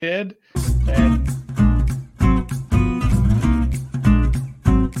did. And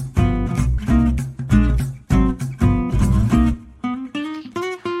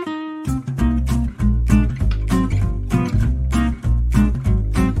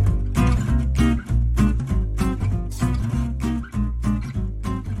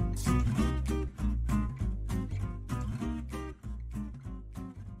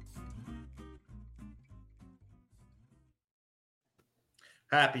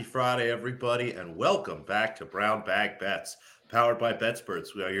Happy Friday, everybody, and welcome back to Brown Bag Bets, powered by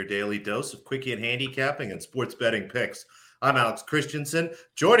BetSperts. We are your daily dose of quickie and handicapping and sports betting picks. I'm Alex Christensen.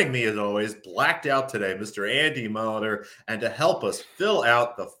 Joining me, as always, blacked out today, Mr. Andy Molitor, and to help us fill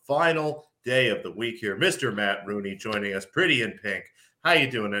out the final day of the week here, Mr. Matt Rooney joining us, pretty in pink. How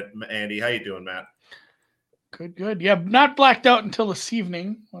you doing, Andy? How you doing, Matt? Good. Yeah, not blacked out until this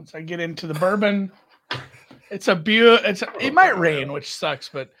evening. Once I get into the bourbon. It might rain, which sucks,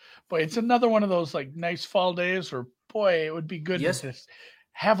 but boy, it's another one of those like nice fall days where boy, it would be good to just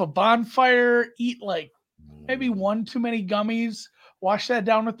have a bonfire, eat like maybe one too many gummies, wash that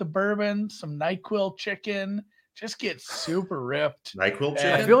down with the bourbon, some NyQuil chicken, just get super ripped. NyQuil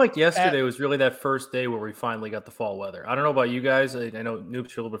chicken? I feel like yesterday was really that first day where we finally got the fall weather. I don't know about you guys. I know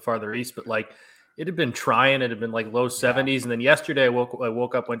Noob's a little bit farther east, but like it had been trying. It had been like low 70s. And then yesterday I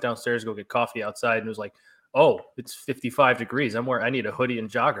woke up, went downstairs to go get coffee outside, and it was like, oh, it's 55 degrees. I need a hoodie and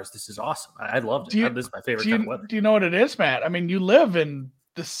joggers. This is awesome. I loved it. This is my favorite kind of weather. Do you know what it is, Matt? I mean, you live in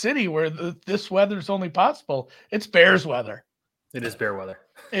the city where this weather is only possible. It's Bears weather. It is bear weather.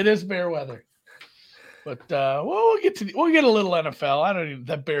 It is bear weather. But we'll get a little NFL.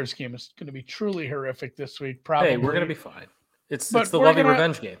 That Bears game is going to be truly horrific this week. Probably. Hey, we're going to be fine. It's the Lovey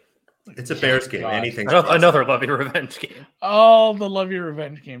revenge game. It's a Bears game. Anything. Another Lovey revenge game. All the Lovey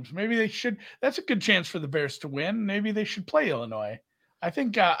revenge games. Maybe they should. That's a good chance for the Bears to win. Maybe they should play Illinois. I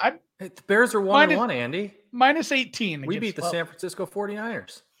think the Bears are 1-1, Andy. Minus 18. We beat the San Francisco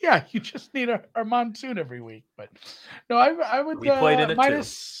 49ers. Yeah, you just need our monsoon every week. But no, I would we played in it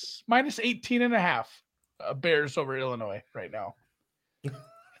minus 18 and a half Bears over Illinois right now.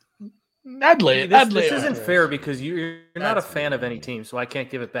 This isn't fair because you're not a fan of any team, so I can't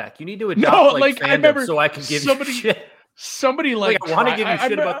give it back. You need to adopt fandom so I can give you shit. Somebody I want to give you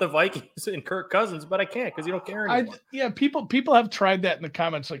shit about the Vikings and Kirk Cousins, but I can't because you don't care anymore. People have tried that in the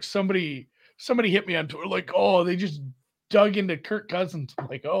comments. Like somebody hit me on Twitter, like, oh, they just dug into Kirk Cousins. I'm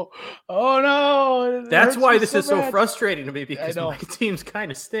like, oh no. That's why this is so frustrating to me because my teams kind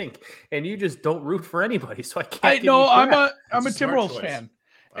of stink, and you just don't root for anybody. So I can't. I'm a Timberwolves fan.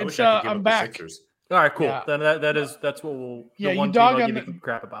 I'm back. All right, cool. Yeah. Then that's what we'll. Yeah, you dog on the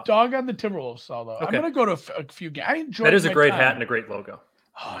crap about. Dog on the Timberwolves, although okay. I'm gonna go to a few games. I enjoy. That is a great hat and a great logo.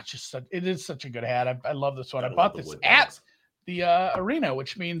 Oh, it is such a good hat. I love this one. I bought this at the arena,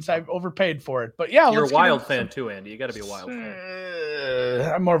 which means I've overpaid for it. But yeah, you're a Wild fan too, Andy. You got to be a Wild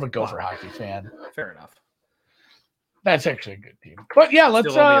fan. I'm more of a Gopher hockey fan. Fair enough. That's actually a good team. But yeah, let's.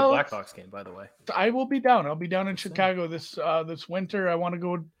 Still only a Blackhawks game, by the way. I will be down. I'll be down in Chicago this winter. I want to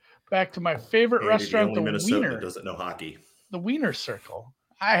go back to my favorite restaurant, the Wiener. Doesn't know hockey. The Wiener Circle.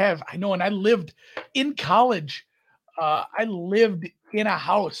 I know, and I lived in college. I lived in a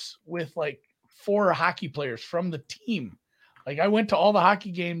house with like 4 hockey players from the team. Like I went to all the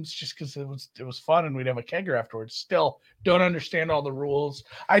hockey games just because it was fun, and we'd have a kegger afterwards. Still don't understand all the rules.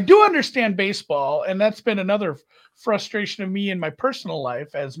 I do understand baseball, and that's been another frustration of me in my personal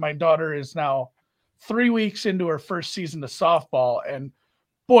life, as my daughter is now 3 weeks into her first season of softball, and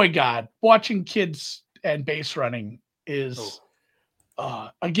boy, God, watching kids and base running is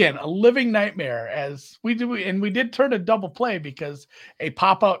again a living nightmare. As we did turn a double play because a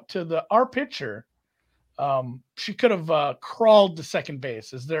pop out to our pitcher. She could have crawled to second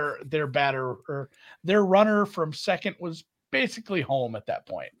base as their batter or their runner from second was basically home at that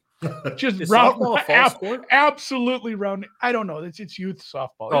point. Just absolutely round. I don't know. It's youth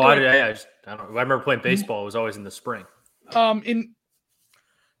softball. Oh, I don't know. I remember playing baseball. It was always in the spring.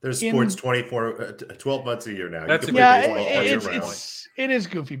 There's sports 12 months a year now. It is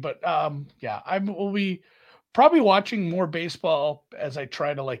goofy, but I will be probably watching more baseball as I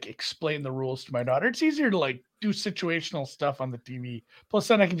try to like explain the rules to my daughter. It's easier to like do situational stuff on the TV. Plus,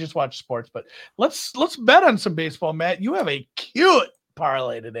 then I can just watch sports. But let's bet on some baseball, Matt. You have a cute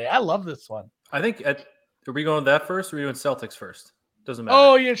parlay today. I love this one. I think are we going that first, or are we doing Celtics first? Doesn't matter.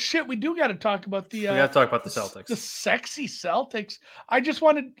 Oh yeah, shit. We do got to talk about the. We got to talk about the Celtics. The sexy Celtics. I just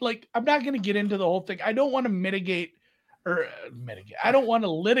wanted I'm not going to get into the whole thing. I don't want to mitigate. I don't want to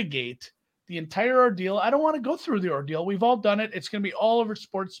litigate the entire ordeal. I don't want to go through the ordeal. We've all done it. It's going to be all over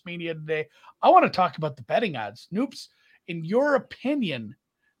sports media today. I want to talk about the betting odds. Noops, in your opinion,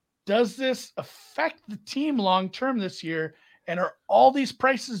 does this affect the team long term this year? And are all these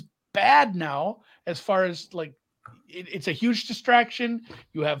prices bad now as far as like it's a huge distraction?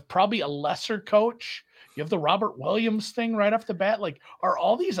 You have probably a lesser coach. You have the Robert Williams thing right off the bat. Like, are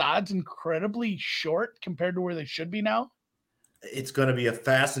all these odds incredibly short compared to where they should be now? It's going to be a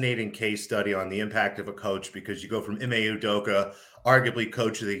fascinating case study on the impact of a coach, because you go from Ime Udoka, arguably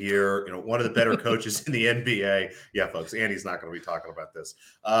coach of the year, one of the better coaches in the NBA. Yeah, folks, Andy's not going to be talking about this.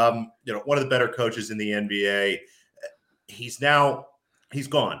 One of the better coaches in the NBA. He's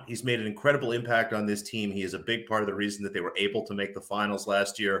gone. He's made an incredible impact on this team. He is a big part of the reason that they were able to make the finals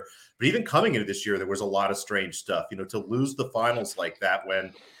last year. But even coming into this year, there was a lot of strange stuff. To lose the finals like that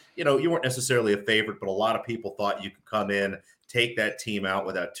when, you weren't necessarily a favorite, but a lot of people thought you could come in, take that team out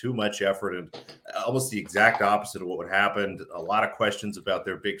without too much effort, and almost the exact opposite of what would happen. A lot of questions about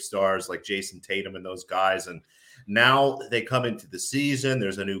their big stars like Jason Tatum and those guys. And now they come into the season.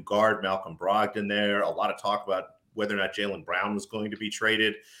 There's a new guard, Malcolm Brogdon there. A lot of talk about whether or not Jaylen Brown was going to be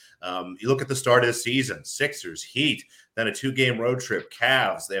traded. You look at the start of the season, Sixers, Heat, then a 2-game road trip,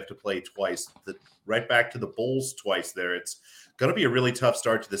 Cavs, they have to play twice, right back to the Bulls twice there. It's going to be a really tough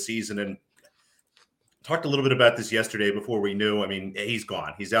start to the season. And talked a little bit about this yesterday before we knew. I mean, he's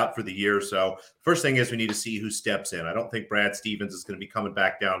gone. He's out for the year. So first thing is we need to see who steps in. I don't think Brad Stevens is going to be coming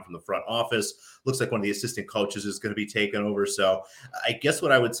back down from the front office. Looks like one of the assistant coaches is going to be taken over. So I guess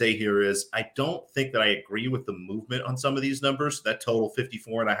what I would say here is I don't think that I agree with the movement on some of these numbers. That total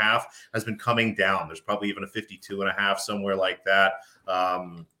 54.5 has been coming down. There's probably even a 52.5 somewhere like that.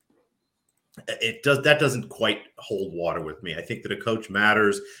 That doesn't quite hold water with me. I think that a coach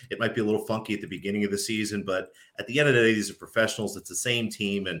matters. It might be a little funky at the beginning of the season, but at the end of the day, these are professionals. It's the same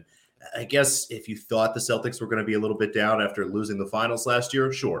team. And I guess if you thought the Celtics were going to be a little bit down after losing the finals last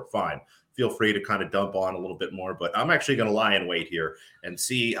year, sure, fine. Feel free to kind of dump on a little bit more, but I'm actually going to lie in wait here and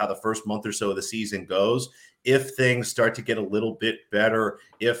see how the first month or so of the season goes. If things start to get a little bit better,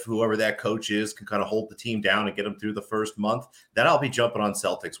 if whoever that coach is can kind of hold the team down and get them through the first month, then I'll be jumping on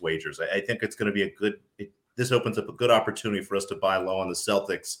Celtics wagers. I think it's going to be this opens up a good opportunity for us to buy low on the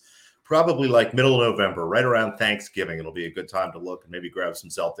Celtics, probably like middle of November, right around Thanksgiving. It'll be a good time to look and maybe grab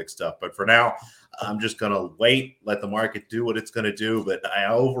some Celtics stuff. But for now, I'm just going to wait, let the market do what it's going to do. But I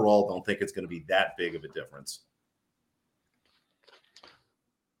overall don't think it's going to be that big of a difference.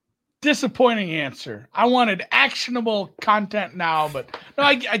 Disappointing answer. I wanted actionable content now, but no,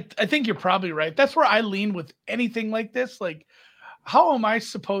 I think you're probably right. That's where I lean with anything like this. Like, how am I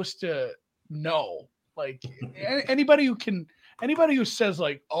supposed to know? Like, anybody who says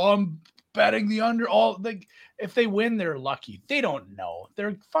like, oh, I'm betting the under, all like, if they win, they're lucky. They don't know.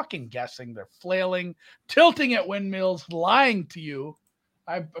 They're fucking guessing. They're flailing, tilting at windmills, lying to you.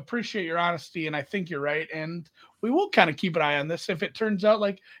 I appreciate your honesty, and I think you're right. And we will kind of keep an eye on this. If it turns out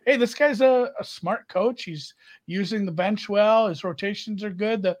like, hey, this guy's a smart coach. He's using the bench well. His rotations are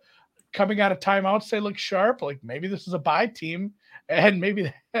good. The coming out of timeouts, they look sharp. Like maybe this is a buy team, and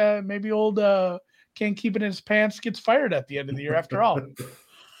maybe old can't keep it in his pants gets fired at the end of the year after all.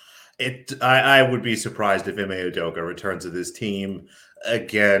 I would be surprised if Ime Udoka returns to this team.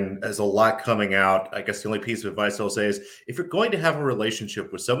 Again, there's a lot coming out. I guess the only piece of advice I'll say is if you're going to have a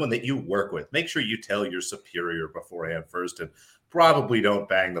relationship with someone that you work with, make sure you tell your superior beforehand first, and probably don't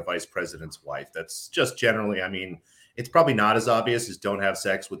bang the vice president's wife. That's just generally, I mean, it's probably not as obvious as don't have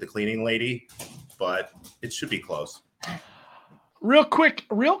sex with the cleaning lady, but it should be close. Real quick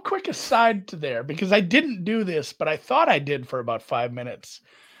aside to there, because I didn't do this, but I thought I did for about 5 minutes.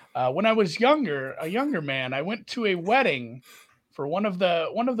 When I was a younger man, I went to a wedding for one of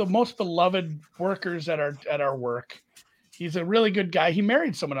the most beloved workers at our work. He's a really good guy. He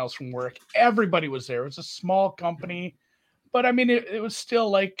married someone else from work. Everybody was there. It was a small company, but I mean, it was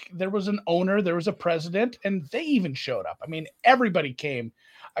still like there was an owner, there was a president, and they even showed up. I mean, everybody came.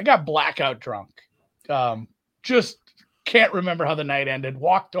 I got blackout drunk. Just can't remember how the night ended.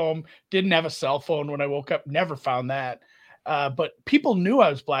 Walked home, didn't have a cell phone when I woke up, never found that. But people knew I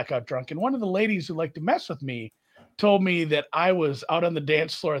was blackout drunk. And one of the ladies who liked to mess with me told me that I was out on the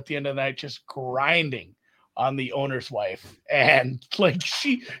dance floor at the end of the night, just grinding on the owner's wife. And like,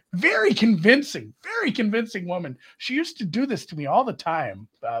 she very convincing woman. She used to do this to me all the time,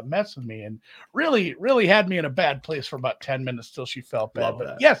 mess with me, and really, really had me in a bad place for about 10 minutes till she felt bad.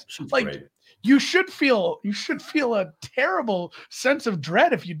 But yes, she's like great. You should feel a terrible sense of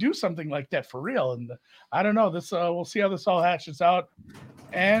dread if you do something like that for real. And I don't know, this we'll see how this all hatches out.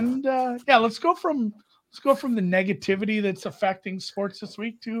 And let's go from the negativity that's affecting sports this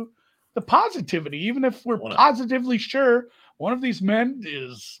week to the positivity. Even if we're positively sure one of these men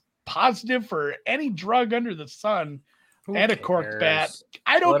is positive for any drug under the sun, and a corked bat.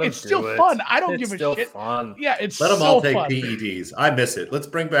 I Let don't. 'em It's still do it. fun. I don't It's give a still shit. fun. Yeah, it's Let them so all take fun. PEDs. I miss it. Let's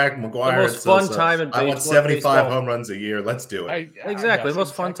bring back McGuire. The most fun time in I want baseball. 75 home runs a year. Let's do it. Exactly. Yes, The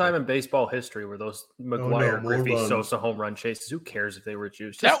most fun exactly. time in baseball history were those McGuire, more Griffey, runs. Sosa home run chases. Who cares if they were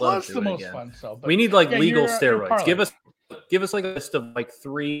juiced? That Just let 'em was do the it most again. fun. So, but We need like yeah, legal your steroids. parlay. Give us like a list of like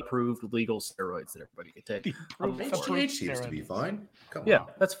 3 approved legal steroids that everybody could take. HGH seems to be fine. Come Yeah, on.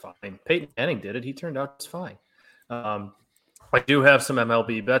 that's fine. Peyton Manning did it. He turned out just fine. I do have some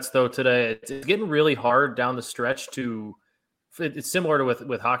MLB bets though today. It's getting really hard down the stretch to. It's similar to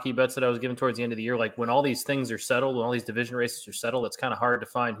with hockey bets that I was given towards the end of the year. Like when all these things are settled, when all these division races are settled, it's kind of hard to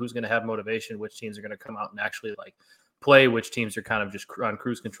find who's going to have motivation, which teams are going to come out and actually like play, which teams are kind of just on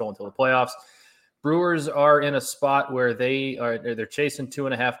cruise control until the playoffs. Brewers are in a spot where they're chasing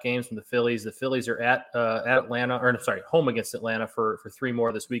 2.5 games from the Phillies. The Phillies are at Atlanta, home against Atlanta for 3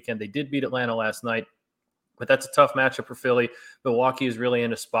 more this weekend. They did beat Atlanta last night, but that's a tough matchup for Philly. Milwaukee is really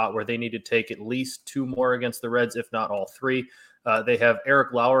in a spot where they need to take at least 2 more against the Reds, if not all 3. They have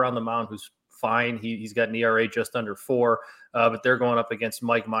Eric Lauer on the mound, who's fine. He's got an ERA just under 4, but they're going up against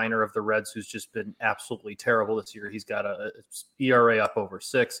Mike Minor of the Reds, who's just been absolutely terrible this year. He's got a ERA up over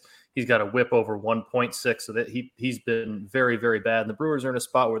 6. He's got a whip over 1.6, so that he's been very, very bad. And the Brewers are in a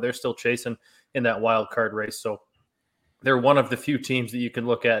spot where they're still chasing in that wild card race. So they're one of the few teams that you can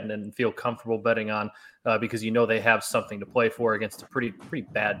look at and feel comfortable betting on because you know they have something to play for against a pretty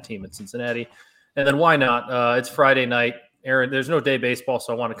bad team in Cincinnati. And then why not? It's Friday night. Aaron, there's no day baseball,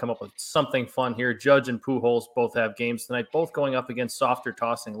 so I want to come up with something fun here. Judge and Pujols both have games tonight, both going up against softer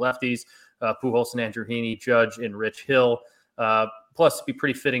tossing lefties, Pujols and Andrew Heaney, Judge and Rich Hill. Plus, it'd be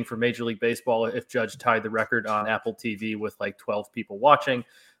pretty fitting for Major League Baseball if Judge tied the record on Apple TV with like 12 people watching.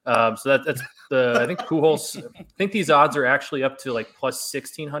 So that's I think Pujols. I think these odds are actually up to like plus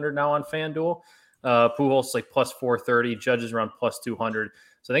 1,600 now on FanDuel. Pujols like plus 430, Judge is around plus 200.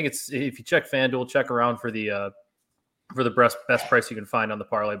 So I think it's, if you check FanDuel, check around for the best price you can find on the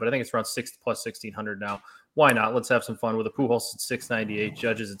parlay. But I think it's around plus 1,600 now. Why not? Let's have some fun with the Pujols at 698,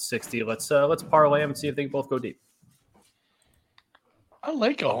 Judges at 60. Let's parlay them and see if they can both go deep. I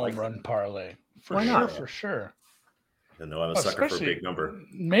like a home run parlay. Why not? For sure. I know I'm a sucker for a big number.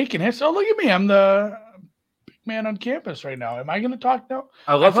 Making hits. Oh, look at me. I'm the big man on campus right now. Am I going to talk now?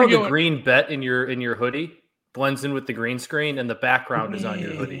 I love how the green bet in your hoodie blends in with the green screen and the background is on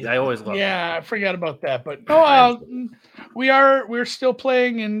your hoodie. I always love that. Yeah, I forgot about that. But no, we're still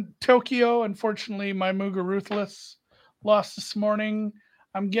playing in Tokyo. Unfortunately, my Muga Ruthless lost this morning.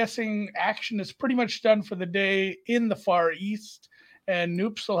 I'm guessing action is pretty much done for the day in the Far East. And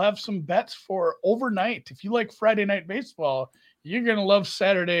Noops will have some bets for overnight. If you like Friday night baseball, you're going to love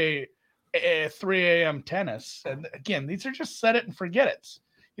Saturday 3 a.m. tennis. And again, these are just set it and forget it.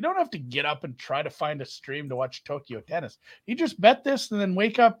 You don't have to get up and try to find a stream to watch Tokyo tennis. You just bet this and then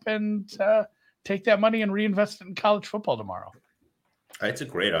wake up and take that money and reinvest it in college football tomorrow. It's a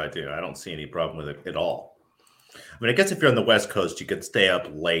great idea. I don't see any problem with it at all. I mean, I guess if you're on the West Coast, you could stay up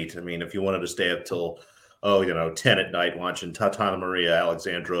late. I mean, if you wanted to stay up till 10 at night watching Tatiana Maria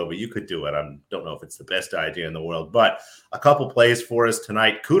Alexandrova, you could do it. I don't know if it's the best idea in the world, but a couple plays for us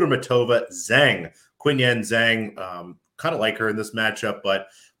tonight. Kudermetova, Zhang, Qinyan Zhang, kind of like her in this matchup, but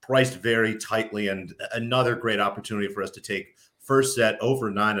priced very tightly, and another great opportunity for us to take first set over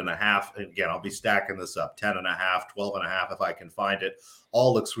 9.5. Again, I'll be stacking this up 10.5, 12.5 if I can find it.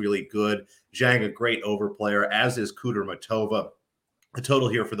 All looks really good. Zhang, a great over player, as is Kudermetova. The total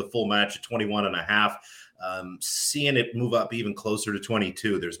here for the full match at 21.5. Seeing it move up even closer to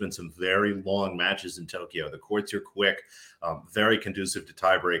 22. There's been some very long matches in Tokyo. The courts are quick, very conducive to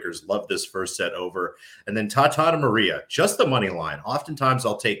tiebreakers. Love this first set over. And then Tatiana Maria, just the money line. Oftentimes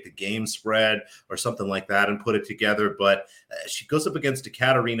I'll take the game spread or something like that and put it together, but she goes up against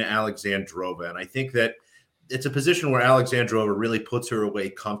Ekaterina Alexandrova. And I think that it's a position where Alexandrova really puts her away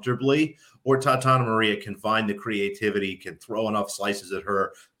comfortably, or Tatiana Maria can find the creativity, can throw enough slices at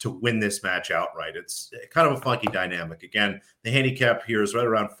her to win this match outright. It's kind of a funky dynamic. Again, the handicap here is right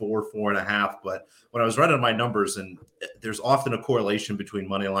around 4.5. But when I was running my numbers, and there's often a correlation between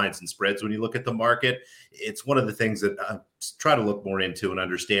money lines and spreads when you look at the market, it's one of the things that I try to look more into and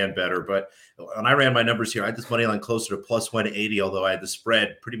understand better. But when I ran my numbers here, I had this money line closer to plus 180, although I had the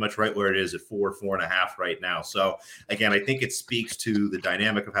spread pretty much right where it is at 4.5 right now. So again, I think it speaks to the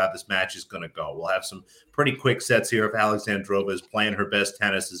dynamic of how this match is going to go. We'll have some pretty quick sets here if Alexandrova is playing her best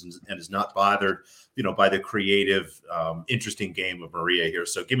tennis and is not bothered, by the creative, interesting game of Maria here.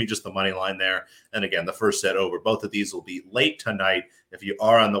 So give me just the money line there. And again, the first set over. Both of these will be late tonight. If you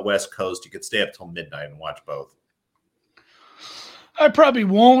are on the West Coast, you could stay up till midnight and watch both. I probably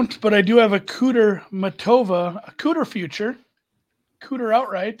won't, but I do have a Cooter Matova, a Cooter future, Cooter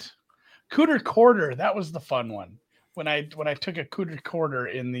outright, Cooter quarter. That was the fun one when I took a Cooter quarter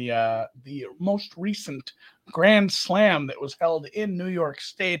in the most recent Grand Slam that was held in New York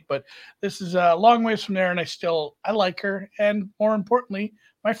State. But this is a long ways from there, and I like her, and more importantly,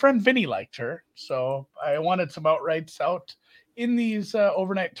 my friend Vinny liked her, so I wanted some outrights out in these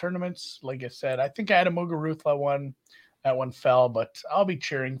overnight tournaments. Like I said, I think I had a Muguruza one. That one fell, but I'll be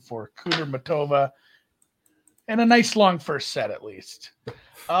cheering for Cooter Matova and a nice long first set at least.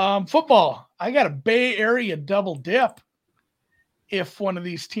 Football, I got a Bay Area double dip if one of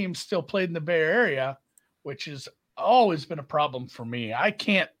these teams still played in the Bay Area, which has always been a problem for me. I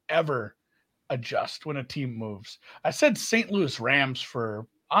can't ever adjust when a team moves. I said St. Louis Rams for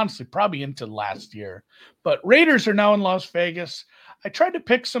honestly probably into last year, but Raiders are now in Las Vegas. I tried to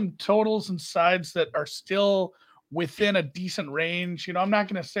pick some totals and sides that are still within a decent range. I'm not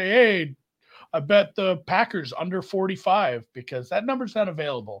going to say, hey, I bet the Packers under 45 because that number's not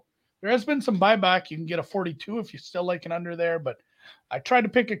available. There has been some buyback. You can get a 42 if you still like an under there, but I tried to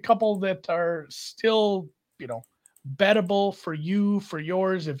pick a couple that are still, bettable for you, for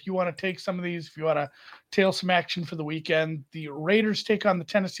yours. If you want to take some of these, if you want to tail some action for the weekend, the Raiders take on the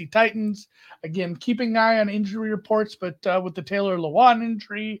Tennessee Titans. Again, keeping an eye on injury reports, but with the Taylor Lewan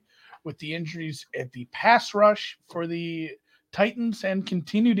injury, with the injuries at the pass rush for the Titans and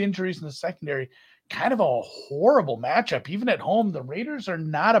continued injuries in the secondary, kind of a horrible matchup. Even at home, the Raiders are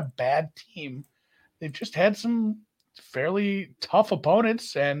not a bad team. They've just had some fairly tough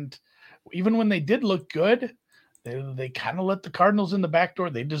opponents, and even when they did look good, they kind of let the Cardinals in the back door.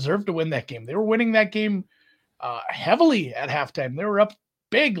 They deserved to win that game. They were winning that game heavily at halftime. They were up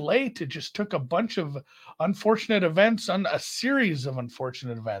big late. It just took a bunch of unfortunate events, on a series of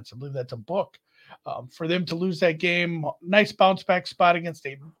unfortunate events. I believe that's a book, for them to lose that game. Nice bounce back spot against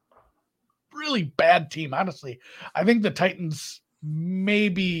a really bad team. Honestly, I think the Titans may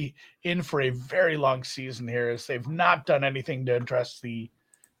be in for a very long season here, as they've not done anything to address the,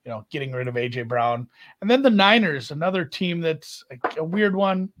 getting rid of AJ Brown. And then the Niners, another team that's a weird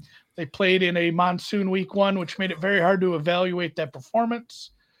one. They played in a monsoon week 1, which made it very hard to evaluate that performance,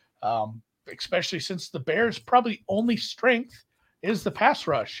 especially since the Bears' probably only strength is the pass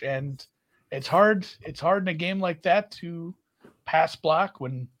rush. And it's hard in a game like that to pass block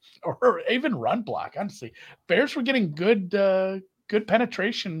or even run block. Honestly, Bears were getting good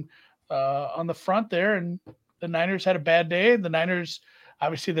penetration on the front there, and the Niners had a bad day. The Niners,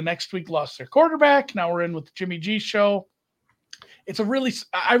 obviously, the next week lost their quarterback. Now we're in with the Jimmy G show.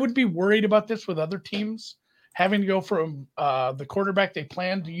 I would be worried about this with other teams having to go from the quarterback they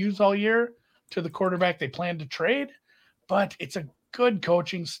plan to use all year to the quarterback they plan to trade. But it's a good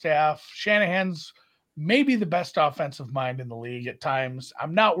coaching staff. Shanahan's maybe the best offensive mind in the league at times.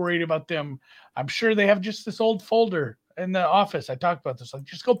 I'm not worried about them. I'm sure they have just this old folder in the office. I talked about this. Like,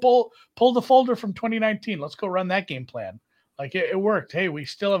 just go pull the folder from 2019. Let's go run that game plan. Like, it worked. Hey, we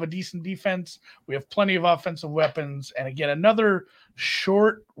still have a decent defense. We have plenty of offensive weapons. And again, another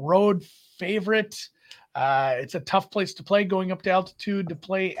short road favorite. It's a tough place to play, going up to altitude to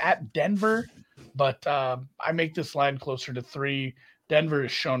play at Denver. But I make this line closer to 3. Denver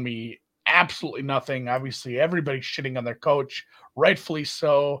has shown me absolutely nothing. Obviously, everybody's shitting on their coach, rightfully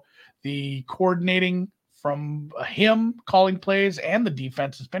so. The coordinating from him, calling plays, and the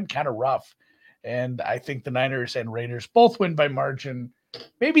defense has been kind of rough. And I think the Niners and Raiders both win by margin.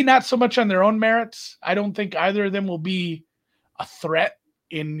 Maybe not so much on their own merits. I don't think either of them will be a threat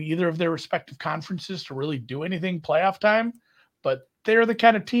in either of their respective conferences to really do anything playoff time. But they're the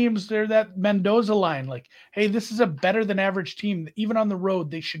kind of teams, they're that Mendoza line. Like, hey, this is a better than average team. Even on the road,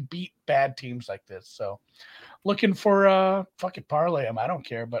 they should beat bad teams like this. So looking for fucking parlay them. I don't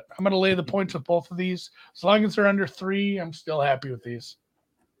care. But I'm going to lay the points with both of these. As long as they're under 3, I'm still happy with these.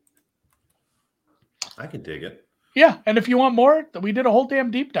 I can dig it. Yeah, and if you want more, we did a whole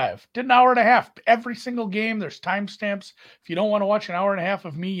damn deep dive. Did an hour and a half. Every single game, there's timestamps. If you don't want to watch an hour and a half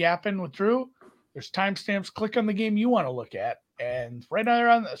of me yapping with Drew, there's timestamps. Click on the game you want to look at. And right now, they're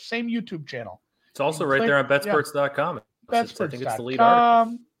on the same YouTube channel. It's also right there on betspurts.com. Yeah. I think it's the lead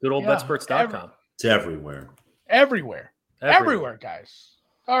article. Good old betspurts.com. It's everywhere. Everywhere, guys.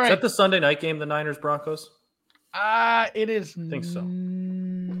 All right. Is that the Sunday night game, the Niners-Broncos? It is. I think so.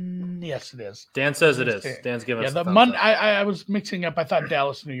 Yes, it is. Dan says it is. Dan's giving us the Monday. I was mixing up. I thought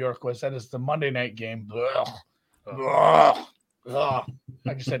Dallas, New York was. That is the Monday night game. Ugh.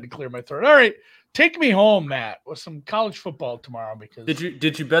 I just had to clear my throat. All right, take me home, Matt, with some college football tomorrow. Because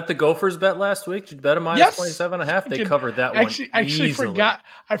did you bet the Gophers bet last week? Did you bet a minus 27.5? They covered that one. Actually forgot.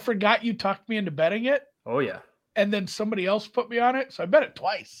 I forgot you talked me into betting it. Oh yeah. and then somebody else put me on it, so I bet it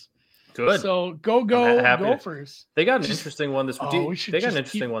twice. Good. So go Gophers. They got an interesting one this week. They got an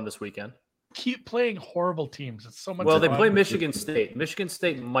interesting one this weekend. Keep playing horrible teams. It's so much. Well, they play Michigan State. Michigan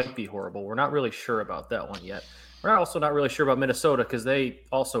State might be horrible. We're not really sure about that one yet. We're also not really sure about Minnesota because they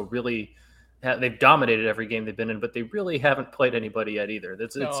also really they've dominated every game they've been in, but they really haven't played anybody yet either.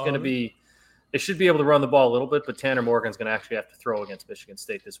 It's going to be. They should be able to run the ball a little bit, but Tanner Morgan's going to actually have to throw against Michigan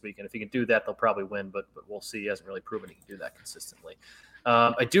State this week. And if he can do that, they'll probably win, but we'll see. He hasn't really proven he can do that consistently.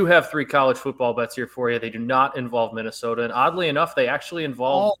 I do have 3 college football bets here for you. They do not involve Minnesota. And oddly enough, they actually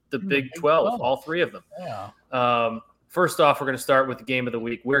involve the Big 12, all 3 of them. Yeah. First off, we're going to start with the game of the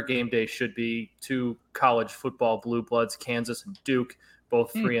week, where game day should be. 2 college football blue bloods, Kansas and Duke,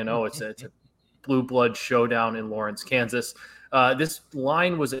 both 3-0. It's a blue blood showdown in Lawrence, Kansas. This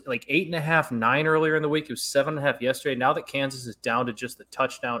line was at like 8.5, 9 earlier in the week. It was 7.5 yesterday. Now that Kansas is down to just the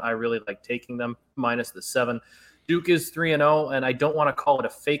touchdown, I really like taking them minus the 7. Duke is 3-0, and I don't want to call it a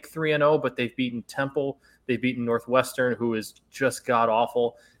fake 3-0, but they've beaten Temple, they've beaten Northwestern, who is just god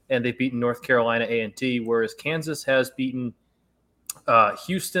awful, and they've beaten North Carolina A&T. Whereas Kansas has beaten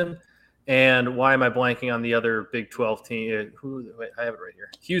Houston, and why am I blanking on the other Big 12 team? I have it right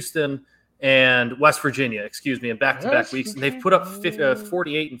here. Houston and West Virginia, in back-to-back weeks. And they've put up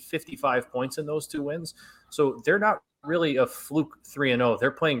 48 and 55 points in those 2 wins. So they're not really a fluke 3-0. They're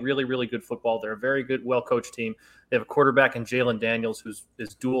playing really, really good football. They're a very good, well-coached team. They have a quarterback in Jalen Daniels who's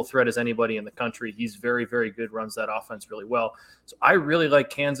as dual threat as anybody in the country. He's very, very good, runs that offense really well. So I really like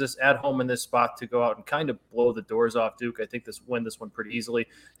Kansas at home in this spot to go out and kind of blow the doors off Duke. I think win this one pretty easily.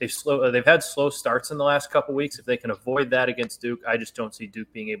 They've had slow starts in the last couple weeks. If they can avoid that against Duke, I just don't see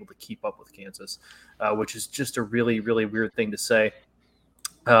Duke being able to keep up with Kansas, which is just a really, really weird thing to say.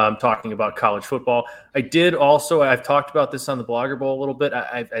 Talking about college football. I've talked about this on the Blogger Bowl a little bit.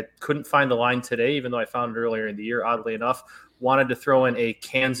 I couldn't find the line today, even though I found it earlier in the year, oddly enough. Wanted to throw in a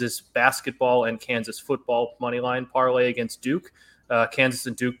Kansas basketball and Kansas football money line parlay against Duke. Kansas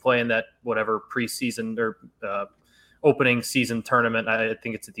and Duke play in that whatever preseason or opening season tournament. I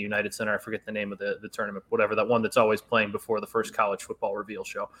think it's at the United Center. I forget the name of the tournament, whatever, that one that's always playing before the first college football reveal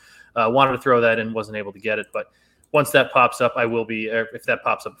show. Wanted to throw that in, wasn't able to get it, but once that pops up, I will be, if that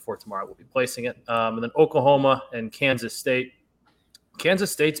pops up before tomorrow, I will be placing it. And then Oklahoma and Kansas State. Kansas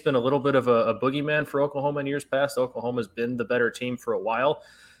State's been a little bit of a boogeyman for Oklahoma in years past. Oklahoma's been the better team for a while.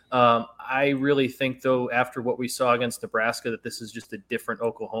 I really think, though, after what we saw against Nebraska, that this is just a different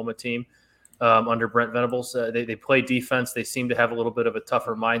Oklahoma team under Brent Venables. They play defense. They seem to have a little bit of a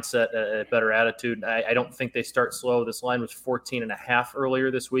tougher mindset, a better attitude. I don't think they start slow. This line was 14.5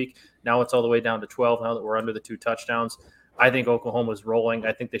 earlier this week. Now it's all the way down to 12 now that we're under the 2 touchdowns. I think Oklahoma's rolling.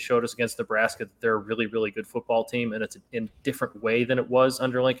 I think they showed us against Nebraska that they're a really, really good football team, and it's in a different way than it was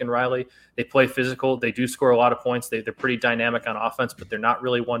under Lincoln Riley. They play physical. They do score a lot of points. They're pretty dynamic on offense, but they're not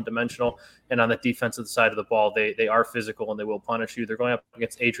really one-dimensional. And on the defensive side of the ball, they are physical, and they will punish you. They're going up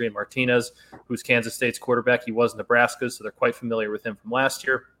against Adrian Martinez, who's Kansas State's quarterback. He was Nebraska, so they're quite familiar with him from last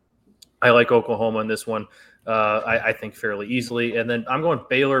year. I like Oklahoma in this one, I think, fairly easily. And then I'm going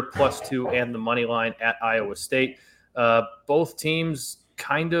Baylor +2 and the money line at Iowa State. Both teams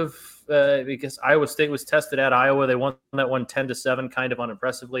kind of because Iowa State was tested at Iowa. They won that one 10-7 kind of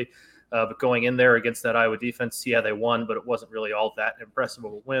unimpressively. But going in there against that Iowa defense, yeah, they won, but it wasn't really all that impressive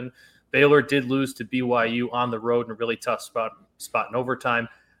of a win. Baylor did lose to BYU on the road in a really tough spot in overtime.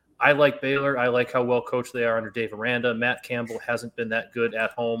 I like Baylor. I like how well coached they are under Dave Aranda. Matt Campbell hasn't been that good at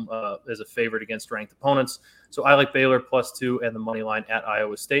home as a favorite against ranked opponents. So I like Baylor +2 and the money line at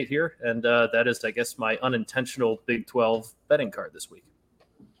Iowa State here. And that is, I guess, my unintentional Big 12 betting card this week.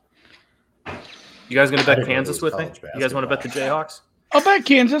 You guys going to bet Kansas with me? You guys want to bet the Jayhawks? I'll bet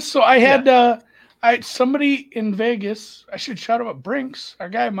Kansas. So I had somebody in Vegas. I should shout out Brinks, our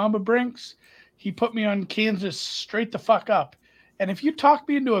guy, Mamba Brinks. He put me on Kansas straight the fuck up. And if you talk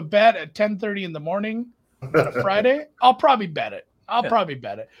me into a bet at 10:30 in the morning on a Friday, I'll probably bet it.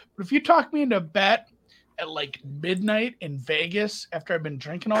 But if you talk me into a bet at like midnight in Vegas after I've been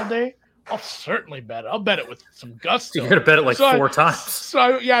drinking all day, I'll certainly bet it. I'll bet it with some gusto. You're gonna bet it like 4 times. So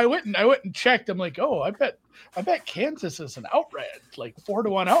I went and checked. I'm like, oh, I bet Kansas is an outright, like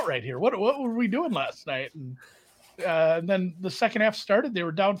 4-1 outright here. What were we doing last night? And then the second half started. They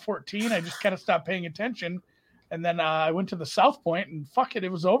were down 14. I just kind of stopped paying attention. And then I went to the South Point, and fuck it, it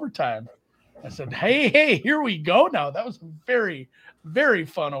was overtime. I said, hey, here we go now. That was very, very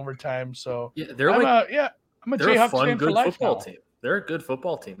fun overtime. So yeah, I'm a Jayhawks fan good for life football now. team. They're a good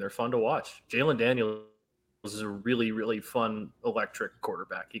football team. They're fun to watch. Jalen Daniels is a really, really fun, electric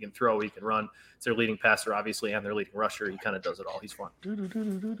quarterback. He can throw, he can run. It's their leading passer, obviously, and their leading rusher. He kind of does it all. He's fun.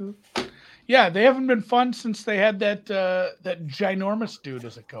 Yeah, they haven't been fun since they had that ginormous dude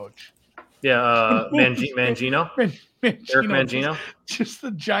as a coach. Yeah, Mangino. Eric Mangino. Just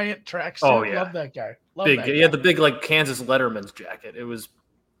the giant tracksuit. Oh, yeah. Love that guy. He had the big Kansas Letterman's jacket. It was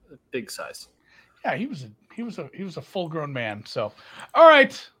a big size. Yeah, he was a full-grown man. So, all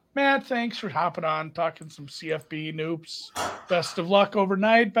right, Matt, thanks for hopping on, talking some CFB Noops. Best of luck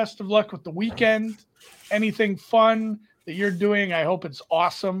overnight. Best of luck with the weekend. Anything fun that you're doing, I hope it's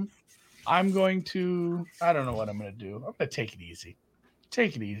awesome. I don't know what I'm going to do. I'm going to take it easy.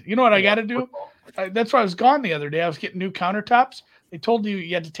 Take it easy. You know what I got to do? That's why I was gone the other day. I was getting new countertops. They told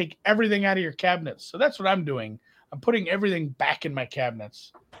you had to take everything out of your cabinets. So that's what I'm doing. I'm putting everything back in my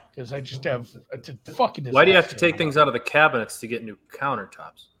cabinets because I just have a fucking disaster. Why do you have to take things out of the cabinets to get new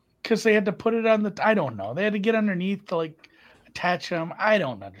countertops? Because they had to put it on the. I don't know. They had to get underneath to attach them. I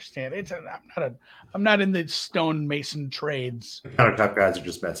don't understand. I'm not in the stone-mason trades. Countertop guys are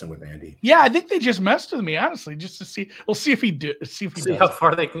just messing with Andy. Yeah, I think they just messed with me, honestly, just to see. We'll see if he does. How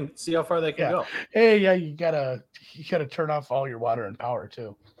far they can go. Hey, yeah, you gotta turn off all your water and power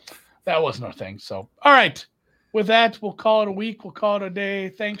too. That wasn't a thing. So, all right. With that, we'll call it a week. We'll call it a day.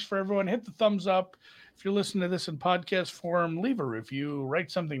 Thanks for everyone. Hit the thumbs up. If you're listening to this in podcast form, leave a review.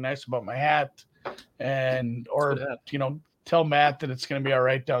 Write something nice about my hat, tell Matt that it's going to be all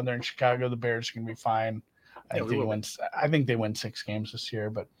right down there in Chicago. The Bears are going to be fine. I think they win 6 games this year.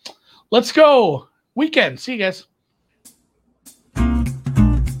 But let's go. Weekend. See you guys.